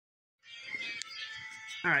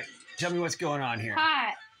All right, tell me what's going on here.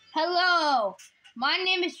 Hi. Hello. My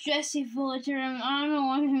name is Jesse Villiager, and I'm the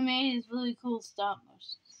one who made these really cool stop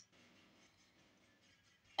motions.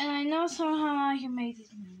 And I know somehow I can make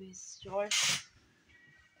these movies, George.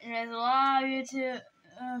 And there's a lot of YouTube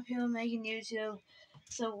people making YouTube.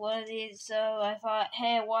 So one of these, so I thought,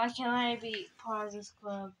 hey, why can't I be part of this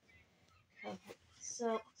club?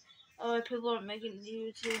 So other people are making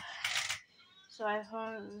YouTube. So I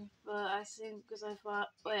thought, but I think because I thought,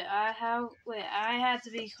 I have to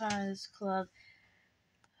be part of this club.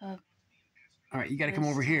 All right, you got to come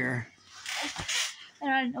over here. And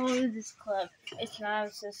I know this club. It's not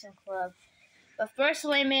a system club. But first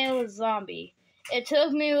one I made was zombie. It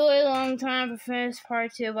took me a really long time to finish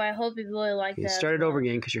part 2, but I hope you really like that. Start it over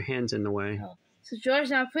again because your hand's in the way. Oh. So George,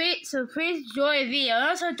 please enjoy the video.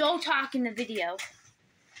 Also, don't talk in the video.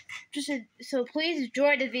 So please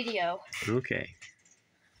enjoy the video. Okay.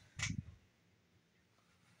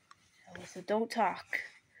 So don't talk.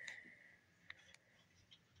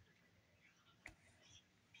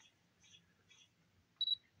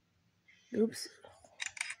 Oops.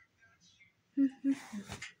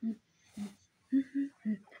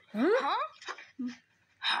 Huh?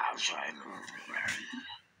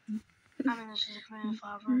 I'm in this is a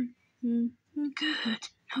grandfather. Good.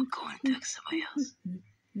 Now go and pick somebody else.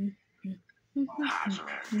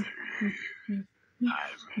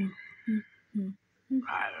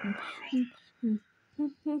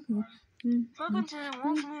 Welcome to the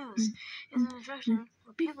Wolf News. Is an attraction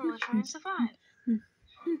where people are trying to survive.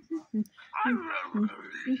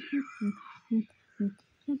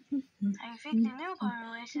 I think the new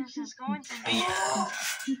population is going to be.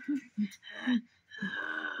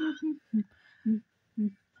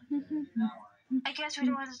 I guess we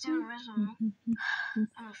don't have to do the original.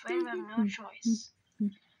 I'm afraid we have no choice.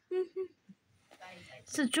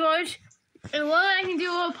 So George, what I can do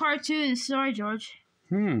a part 2 of the story, George.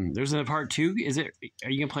 There's a part 2. Is it? Are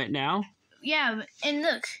you gonna play it now? Yeah, and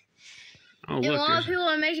look. Oh, and look. A lot of people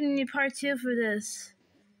are making a part 2 for this.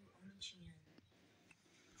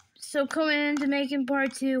 So coming into making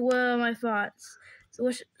part 2, what are my thoughts?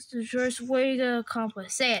 So George, what are you gonna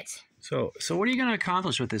accomplish? Say it. So what are you gonna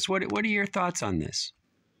accomplish with this? What are your thoughts on this?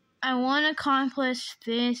 I want to accomplish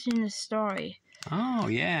finishing the story. Oh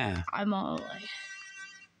yeah. I'm all like.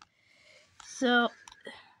 So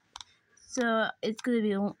it's gonna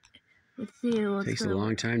be. Let's see. Takes a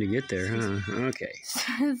long time to get there, huh? Okay.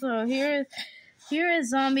 So here is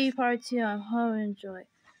Zombie Part 2. I hope you enjoy.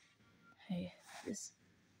 Hey,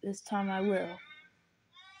 this time I will.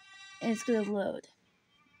 And it's gonna load.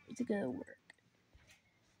 It's gonna work.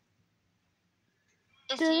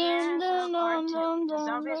 It's the end of part 2. The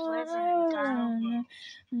zombies live in Ghana.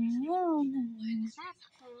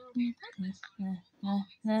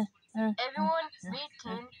 Everyone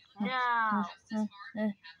meeting now.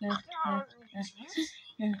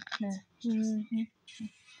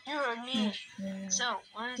 You heard me. So,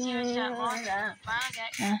 one of the teams got lost. Final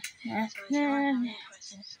get. So it's your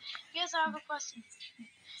questions. Yes, I have a question.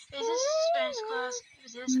 Is this a Spanish class?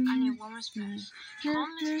 If it is, I need one more Spanish.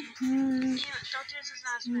 Don't do this is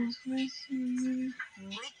not Spanish. We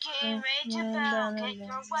came ready to battle. Get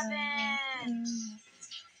your weapons.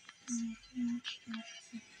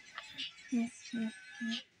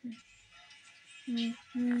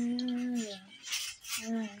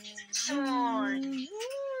 Sword.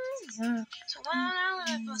 So what on earth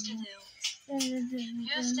am I supposed to do?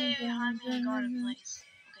 You stay behind me and guard the place.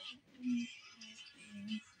 Okay.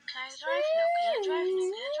 Can I drive? No. Can I drive? No. Can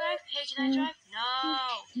I drive? Hey, can I drive? No.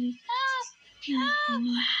 Help! Help!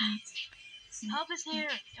 Help is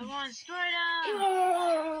here. Everyone, straight up.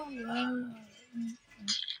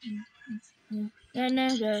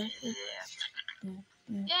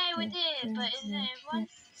 Yay, we did it. But isn't it everyone?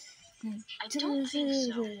 I don't think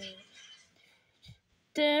so.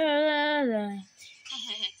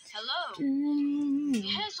 Hello.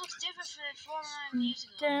 Your head looks different from 4 years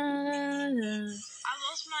ago. I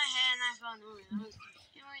lost my head and I found it.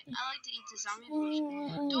 Anyway, I like to eat the zombie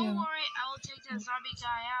food. Don't worry, I will take the zombie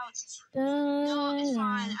guy out. No, it's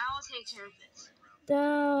fine. I will take care of it.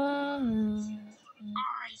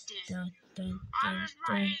 Alright then. I was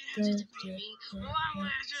right. Just a baby. Well, I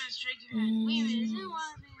was just shaking. We didn't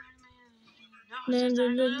want to be.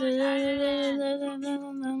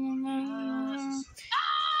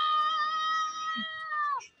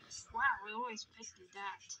 Wow, we always picked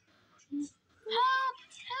that. Help!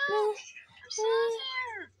 Help! I'm still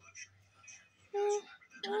here!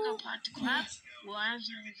 Do I go back to clap? Well, I was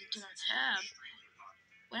going to do a tab.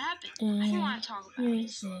 What happened? I don't want to talk about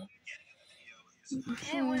it.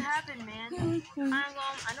 Hey, what happened, man? I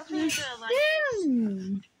don't think you're gonna like this.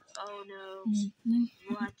 Oh no.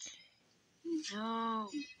 What? No.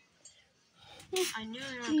 I knew you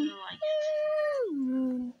weren't gonna like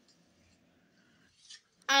it.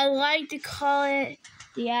 I like to call it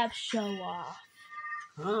the app show off.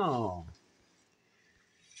 Oh.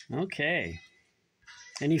 Okay.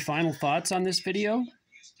 Any final thoughts on this video?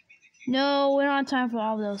 No, we don't have time for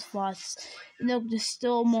all those thoughts. No, there's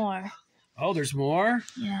still more. Oh, there's more?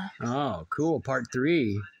 Yeah. Oh, cool. Part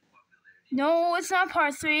 3. No, it's not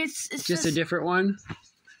part 3. It's Just a different one?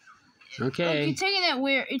 Look, Okay. you're taking it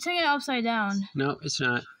weird. You're taking it upside down. No, it's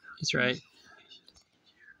not. It's right.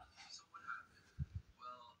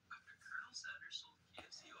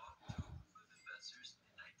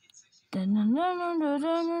 Three, two,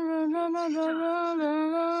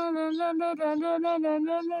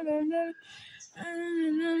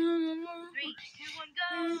 one, go!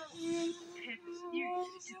 You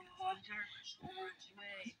stupid loser.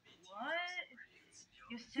 Wait, what?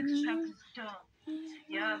 Your six-pack is dumb.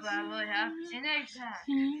 Yeah, but I would have an eight-pack.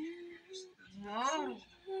 Whoa!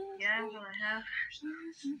 Yeah, but I have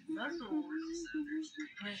muscles.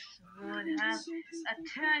 Yes, would have a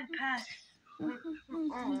 10-pack. Oh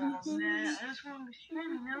man, I just want to be strong,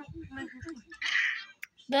 you know?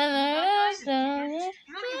 Yeah!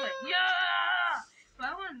 But I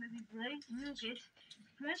want to be great, you get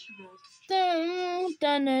vegetables.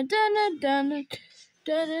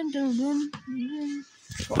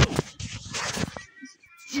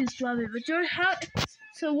 Just love it. But George,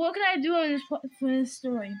 so what can I do on for this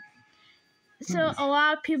story? So a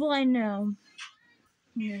lot of people I know.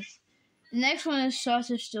 Yes. The next one is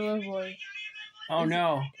sausage delivery. Oh,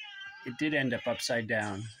 no. It did end up upside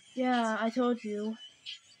down. Yeah, I told you.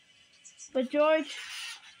 But George.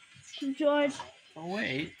 Oh,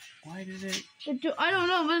 wait. Why did it... I don't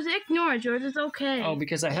know, but ignore it, George. It's okay. Oh,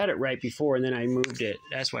 because I had it right before and then I moved it.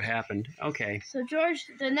 That's what happened. Okay. So, George,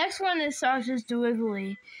 the next one is sausage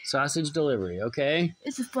delivery. Sausage delivery, okay.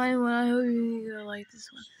 It's a funny one. I hope you're going to like this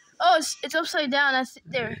one. Oh, it's upside down. That's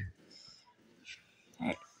there.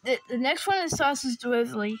 Right. The next one is sausage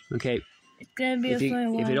delivery. Okay. It's going to be a funny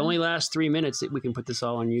one. If it only lasts 3 minutes, we can put this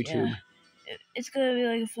all on YouTube. Yeah. It's going to be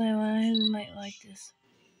like a funny one. I hope you might like this.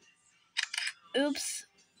 Oops.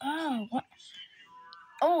 Oh, what?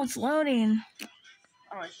 Oh, it's loading.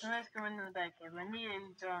 Alright, so let's go into the back cave. I need a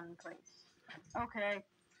done place. Okay.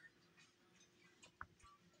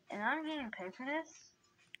 And I'm getting paid for this?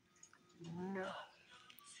 No.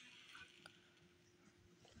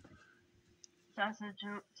 Sausage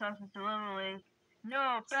delivery.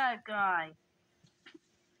 No, bad guy.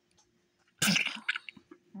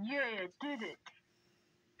 Yeah, I did it.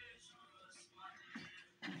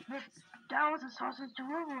 Look, that was a sausage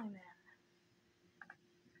delivery man.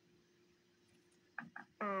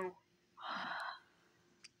 Oh.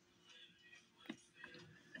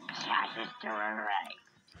 Sausage delivery.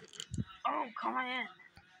 Oh, come on in.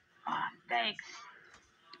 Oh, thanks.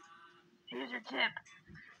 Here's your tip.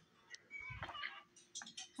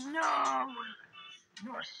 No!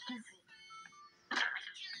 You're stupid.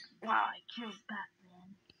 Wow, I killed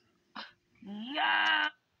Batman. Yeah!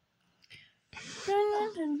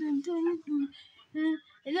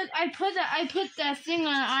 And look, I put that thing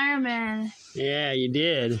on Iron Man. Yeah, you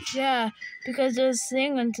did. Yeah, because there's a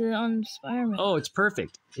thing on Spider-Man. Oh, it's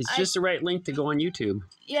perfect. It's just the right link to go on YouTube.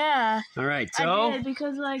 Yeah. All right, so... I did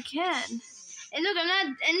because I can. And look,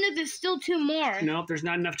 there's still 2 more. Nope, there's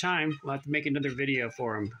not enough time. We'll have to make another video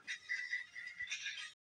for them.